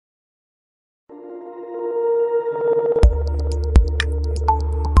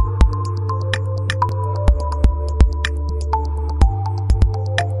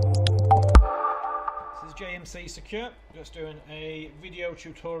here, just doing a video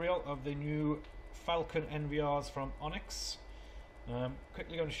tutorial of the new Falcon NVRs from OYN-X.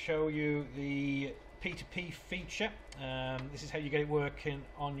 Quickly going to show you the P2P feature. This is how you get it working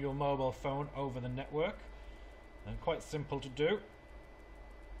on your mobile phone over the network. Quite simple to do.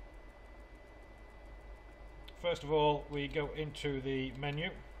 First of all, we go into the menu,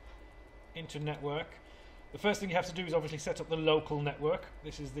 into network. The first thing you have to do is obviously set up the local network.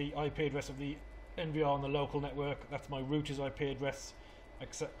 This is the IP address of the NVR on the local network. That's my router's IP address,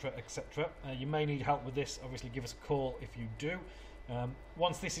 etc, etc. You may need help with this. Obviously give us a call if you do.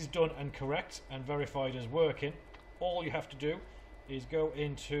 Once this is done and correct and verified as working, all you have to do is go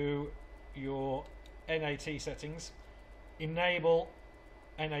into your NAT settings, enable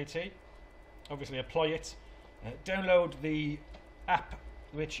NAT, obviously apply it, download the app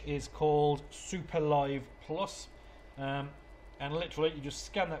which is called Super Live Plus, and literally you just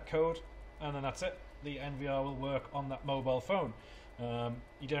scan that code and then that's it. The NVR will work on that mobile phone.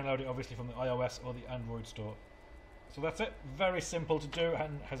 You download it obviously from the iOS or the Android store. So that's it. Very simple to do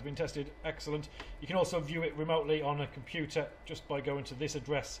and has been tested excellent. You can also view it remotely on a computer just by going to this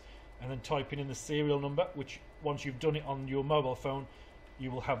address and then typing in the serial number, which once you've done it on your mobile phone you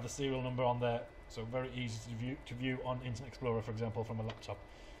will have the serial number on there. So very easy to view on Internet Explorer, for example, from a laptop.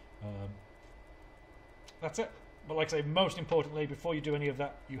 That's it. But like I say, most importantly, before you do any of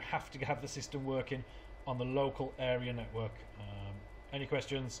that, you have to have the system working on the local area network. Any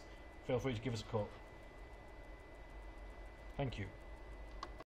questions, feel free to give us a call. Thank you.